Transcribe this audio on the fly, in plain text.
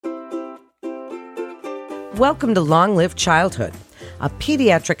Welcome to Long Live Childhood, a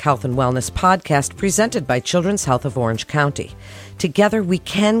pediatric health and wellness podcast presented by Children's Health of Orange County. Together, we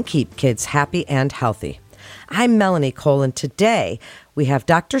can keep kids happy and healthy. I'm Melanie Cole, and today we have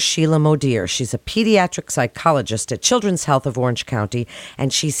Dr. Sheila Modir. She's a pediatric psychologist at Children's Health of Orange County,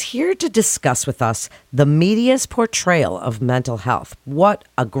 and she's here to discuss with us the media's portrayal of mental health. What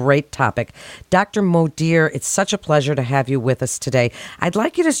a great topic. Dr. Modir, it's such a pleasure to have you with us today. I'd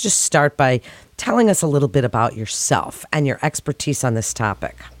like you to just start by telling us a little bit about yourself and your expertise on this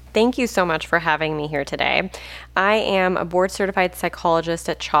topic. Thank you so much for having me here today. I am a board-certified psychologist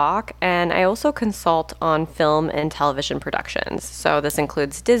at CHOC, and I also consult on film and television productions. So this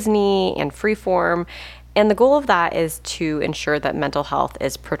includes Disney and Freeform, and the goal of that is to ensure that mental health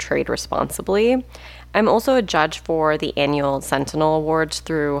is portrayed responsibly. I'm also a judge for the annual Sentinel Awards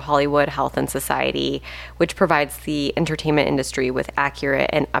through Hollywood Health and Society, which provides the entertainment industry with accurate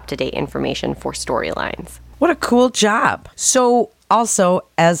and up-to-date information for storylines. What a cool job. So also,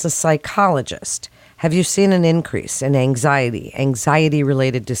 as a psychologist, have you seen an increase in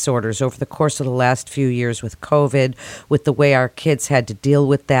anxiety-related disorders over the course of the last few years with COVID, with the way our kids had to deal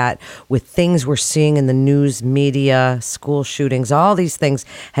with that, with things we're seeing in the news, media, school shootings, all these things?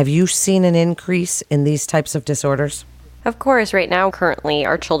 Have you seen an increase in these types of disorders? Of course, right now, currently,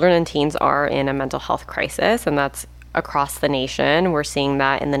 our children and teens are in a mental health crisis, and that's across the nation. We're seeing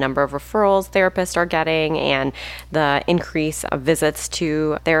that in the number of referrals therapists are getting and the increase of visits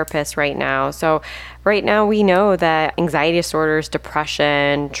to therapists right now. So right now we know that anxiety disorders,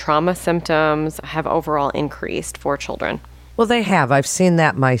 depression, trauma symptoms have overall increased for children. Well, they have. I've seen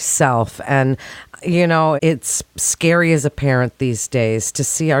that myself. And, you know, it's scary as a parent these days to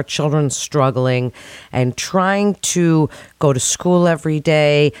see our children struggling and trying to go to school every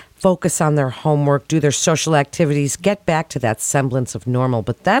day, focus on their homework, do their social activities, get back to that semblance of normal.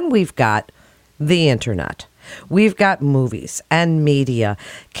 But then we've got the internet. We've got movies and media.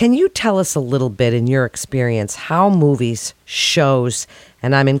 Can you tell us a little bit in your experience how movies, shows,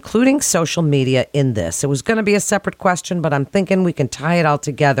 and I'm including social media in this. It was going to be a separate question, but I'm thinking we can tie it all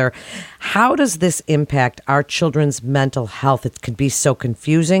together. How does this impact our children's mental health? It can be so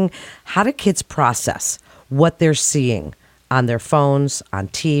confusing. How do kids process what they're seeing on their phones, on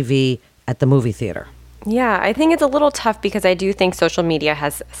TV, at the movie theater? Yeah, I think it's a little tough because I do think social media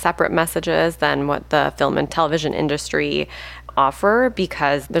has separate messages than what the film and television industry offer,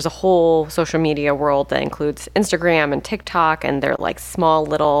 because there's a whole social media world that includes Instagram and TikTok, and they're like small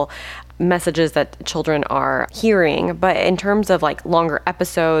little messages that children are hearing. But in terms of like longer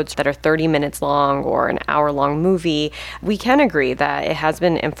episodes that are 30 minutes long or an hour-long movie, we can agree that it has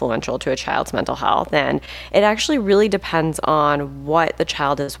been influential to a child's mental health. And it actually really depends on what the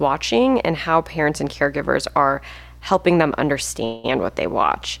child is watching and how parents and caregivers are helping them understand what they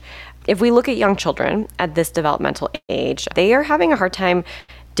watch. If we look at young children at this developmental age, they are having a hard time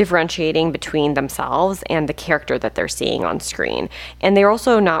differentiating between themselves and the character that they're seeing on screen. And they're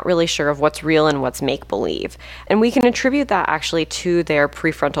also not really sure of what's real and what's make-believe. And we can attribute that actually to their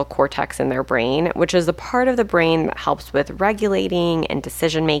prefrontal cortex in their brain, which is the part of the brain that helps with regulating and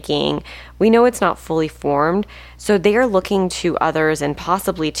decision-making. We know it's not fully formed, so they are looking to others and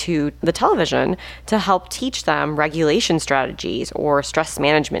possibly to the television to help teach them regulation strategies or stress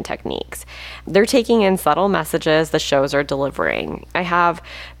management techniques. They're taking in subtle messages the shows are delivering. I have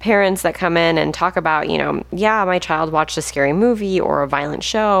parents that come in and talk about, my child watched a scary movie or a violent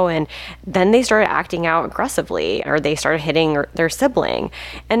show, and then they started acting out aggressively, or they started hitting their sibling.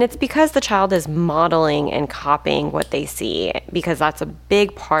 And it's because the child is modeling and copying what they see, because that's a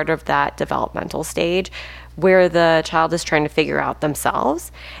big part of that developmental stage where the child is trying to figure out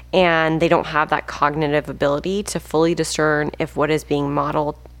themselves, and they don't have that cognitive ability to fully discern if what is being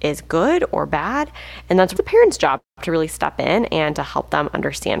modeled is good or bad. And that's the parent's job to really step in and to help them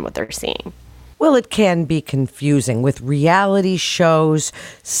understand what they're seeing. Well, it can be confusing. With reality shows,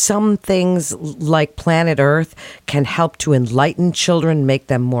 some things like Planet Earth can help to enlighten children, make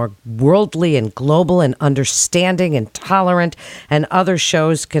them more worldly and global and understanding and tolerant. And other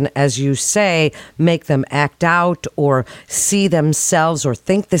shows can, as you say, make them act out or see themselves or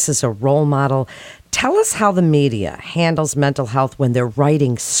think this is a role model. Tell us how the media handles mental health when they're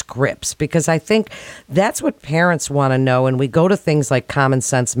writing scripts, because I think that's what parents want to know. And we go to things like Common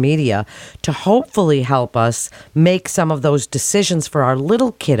Sense Media to hopefully help us make some of those decisions for our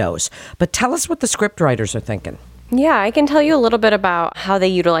little kiddos. But tell us what the script writers are thinking. Yeah, I can tell you a little bit about how they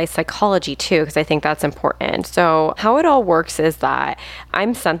utilize psychology too, because I think that's important. So, how it all works is that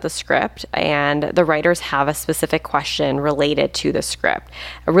I'm sent the script, and the writers have a specific question related to the script,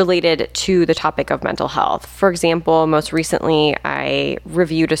 related to the topic of mental health. For example, most recently, I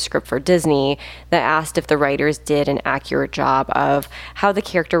reviewed a script for Disney that asked if the writers did an accurate job of how the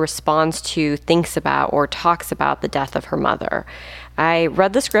character responds to, thinks about, or talks about the death of her mother. I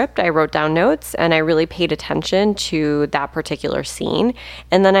read the script, I wrote down notes, and I really paid attention to that particular scene.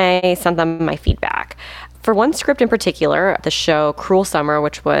 And then I sent them my feedback. For one script in particular, the show Cruel Summer,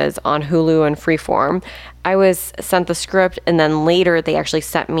 which was on Hulu and Freeform, I was sent the script, and then later they actually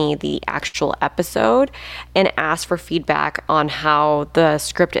sent me the actual episode and asked for feedback on how the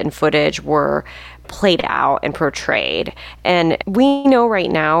script and footage were played out and portrayed. And we know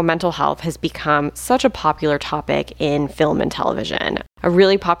right now mental health has become such a popular topic in film and television. A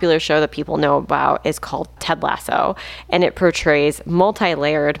really popular show that people know about is called Ted Lasso, and it portrays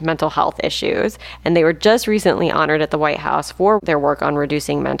multi-layered mental health issues. And they were just recently honored at the White House for their work on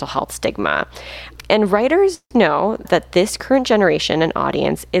reducing mental health stigma. And writers know that this current generation and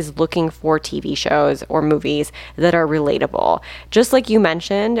audience is looking for TV shows or movies that are relatable. Just like you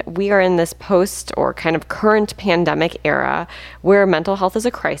mentioned, we are in this post or kind of current pandemic era where mental health is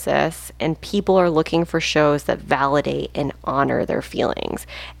a crisis and people are looking for shows that validate and honor their feelings.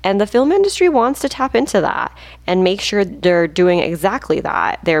 And the film industry wants to tap into that and make sure they're doing exactly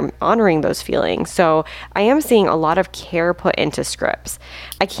that. They're honoring those feelings. So I am seeing a lot of care put into scripts.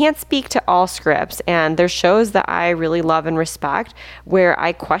 I can't speak to all scripts, and there's shows that I really love and respect where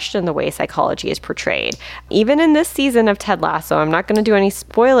I question the way psychology is portrayed. Even in this season of Ted Lasso, I'm not going to do any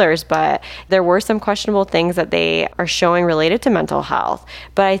spoilers, but there were some questionable things that they are showing related to mental health.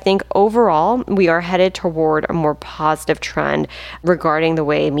 But I think overall, we are headed toward a more positive trend regarding the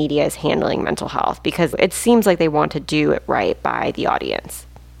way media is handling mental health, because it seems like they want to do it right by the audience.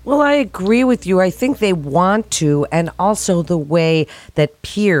 Well, I agree with you. I think they want to, and also the way that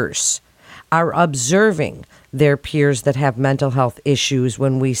peers are observing their peers that have mental health issues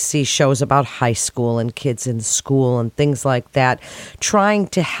when we see shows about high school and kids in school and things like that, trying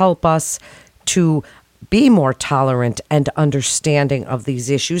to help us to be more tolerant and understanding of these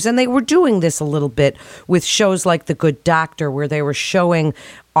issues. And they were doing this a little bit with shows like The Good Doctor, where they were showing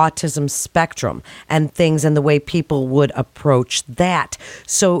autism spectrum and things and the way people would approach that.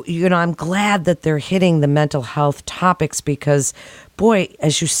 So, I'm glad that they're hitting the mental health topics because, boy,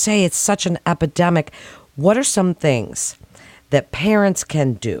 as you say, it's such an epidemic. What are some things that parents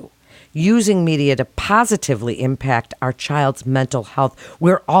can do using media to positively impact our child's mental health?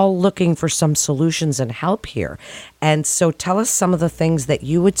 We're all looking for some solutions and help here. And so tell us some of the things that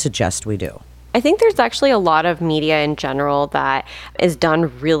you would suggest we do. I think there's actually a lot of media in general that is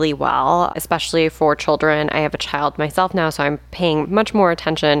done really well, especially for children. I have a child myself now, so I'm paying much more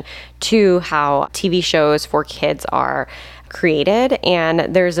attention to how TV shows for kids are created.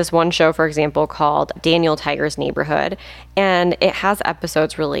 And there's this one show, for example, called Daniel Tiger's Neighborhood, and it has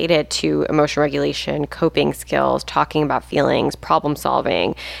episodes related to emotion regulation, coping skills, talking about feelings, problem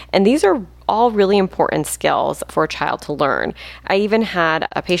solving. And these are all really important skills for a child to learn. I even had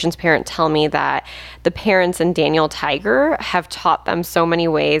a patient's parent tell me that the parents in Daniel Tiger have taught them so many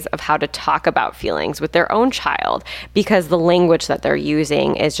ways of how to talk about feelings with their own child because the language that they're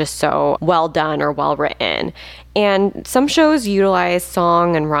using is just so well done or well written. And some shows utilize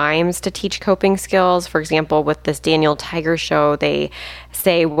song and rhymes to teach coping skills. For example, with this Daniel Tiger show, they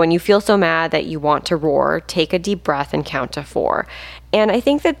say, when you feel so mad that you want to roar, take a deep breath and count to 4. And I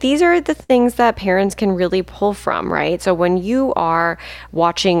think that these are the things that parents can really pull from, right? So when you are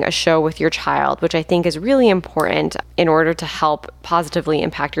watching a show with your child, which I think is really important in order to help positively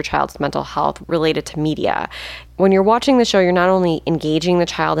impact your child's mental health related to media, when you're watching the show, you're not only engaging the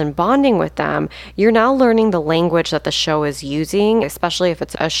child and bonding with them, you're now learning the language that the show is using, especially if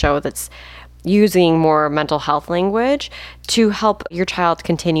it's a show that's using more mental health language to help your child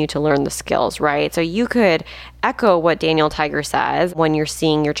continue to learn the skills, right? So you could echo what Daniel Tiger says when you're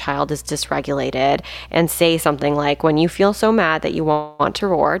seeing your child is dysregulated and say something like, when you feel so mad that you want to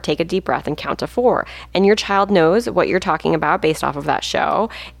roar, take a deep breath and count to 4. And your child knows what you're talking about based off of that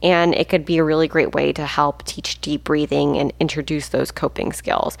show. And it could be a really great way to help teach deep breathing and introduce those coping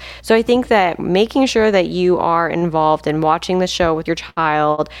skills. So I think that making sure that you are involved in watching the show with your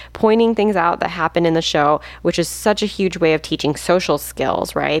child, pointing things out that happen in the show, which is such a huge way of teaching social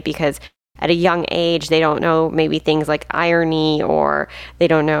skills, right? Because at a young age, they don't know maybe things like irony, or they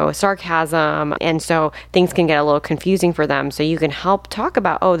don't know sarcasm. And so things can get a little confusing for them. So you can help talk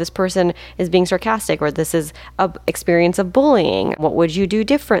about, oh, this person is being sarcastic, or this is an experience of bullying. What would you do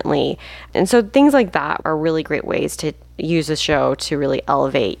differently? And so things like that are really great ways to use a show to really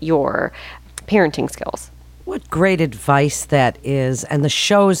elevate your parenting skills. What great advice that is. And the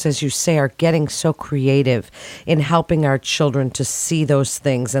shows, as you say, are getting so creative in helping our children to see those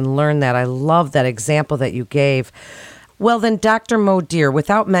things and learn that. I love that example that you gave. Well, then, Dr. Modier,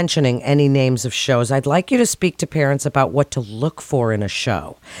 without mentioning any names of shows, I'd like you to speak to parents about what to look for in a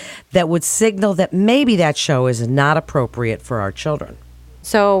show that would signal that maybe that show is not appropriate for our children.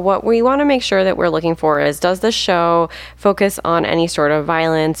 So what we want to make sure that we're looking for is, does the show focus on any sort of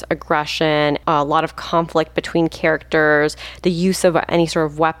violence, aggression, a lot of conflict between characters, the use of any sort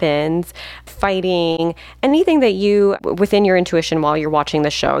of weapons, fighting, anything that you, within your intuition while you're watching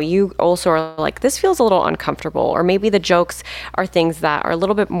the show, you also are like, this feels a little uncomfortable, or maybe the jokes are things that are a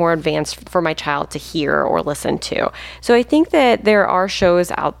little bit more advanced for my child to hear or listen to. So I think that there are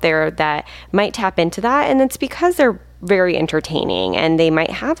shows out there that might tap into that, and it's because they're very entertaining and they might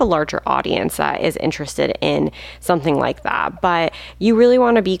have a larger audience that is interested in something like that. But you really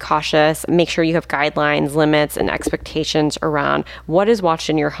want to be cautious, make sure you have guidelines, limits, and expectations around what is watched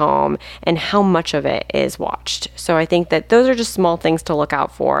in your home and how much of it is watched. So I think that those are just small things to look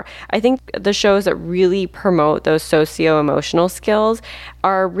out for. I think the shows that really promote those socio-emotional skills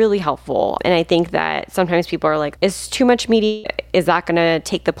are really helpful. And I think that sometimes people are like, is too much media, is that going to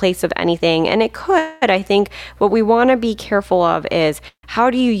take the place of anything? And it could. I think what we want to be careful of is, how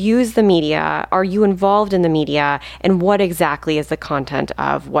do you use the media? Are you involved in the media? And what exactly is the content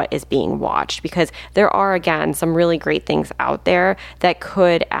of what is being watched? Because there are, again, some really great things out there that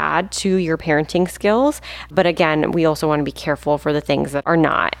could add to your parenting skills. But again, we also want to be careful for the things that are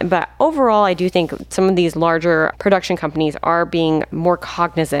not. But overall, I do think some of these larger production companies are being more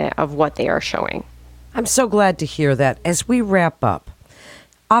cognizant of what they are showing. I'm so glad to hear that. As we wrap up,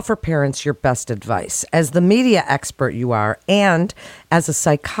 offer parents your best advice. As the media expert you are, and as a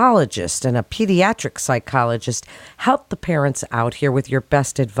psychologist and a pediatric psychologist, help the parents out here with your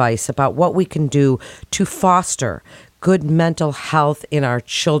best advice about what we can do to foster good mental health in our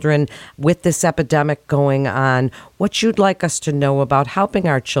children with this epidemic going on. What you'd like us to know about helping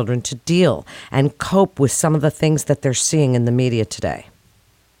our children to deal and cope with some of the things that they're seeing in the media today.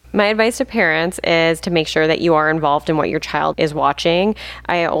 My advice to parents is to make sure that you are involved in what your child is watching.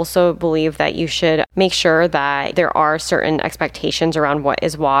 I also believe that you should make sure that there are certain expectations around what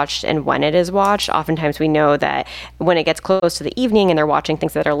is watched and when it is watched. Oftentimes we know that when it gets close to the evening and they're watching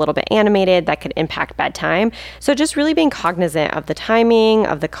things that are a little bit animated, that could impact bedtime. So just really being cognizant of the timing,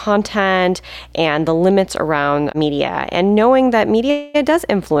 of the content, and the limits around media, and knowing that media does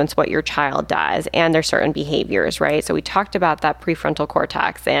influence what your child does and their certain behaviors, right? So we talked about that prefrontal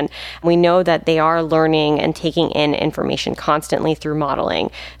cortex, and we know that they are learning and taking in information constantly through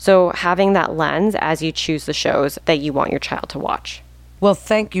modeling. So having that lens as you choose the shows that you want your child to watch. Well,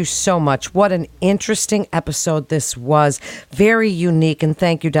 thank you so much. What an interesting episode this was. Very unique. And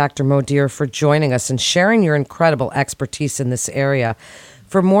thank you, Dr. Modier, for joining us and sharing your incredible expertise in this area.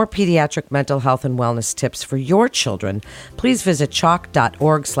 For more pediatric mental health and wellness tips for your children, please visit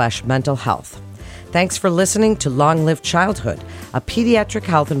chalk.org/mental health. Thanks for listening to Long Live Childhood, a pediatric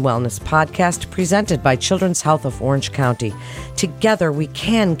health and wellness podcast presented by Children's Health of Orange County. Together, we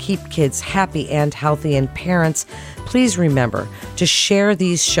can keep kids happy and healthy. And parents, please remember to share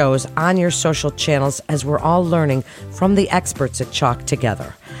these shows on your social channels, as we're all learning from the experts at Chalk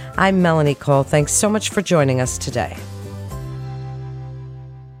together. I'm Melanie Cole. Thanks so much for joining us today.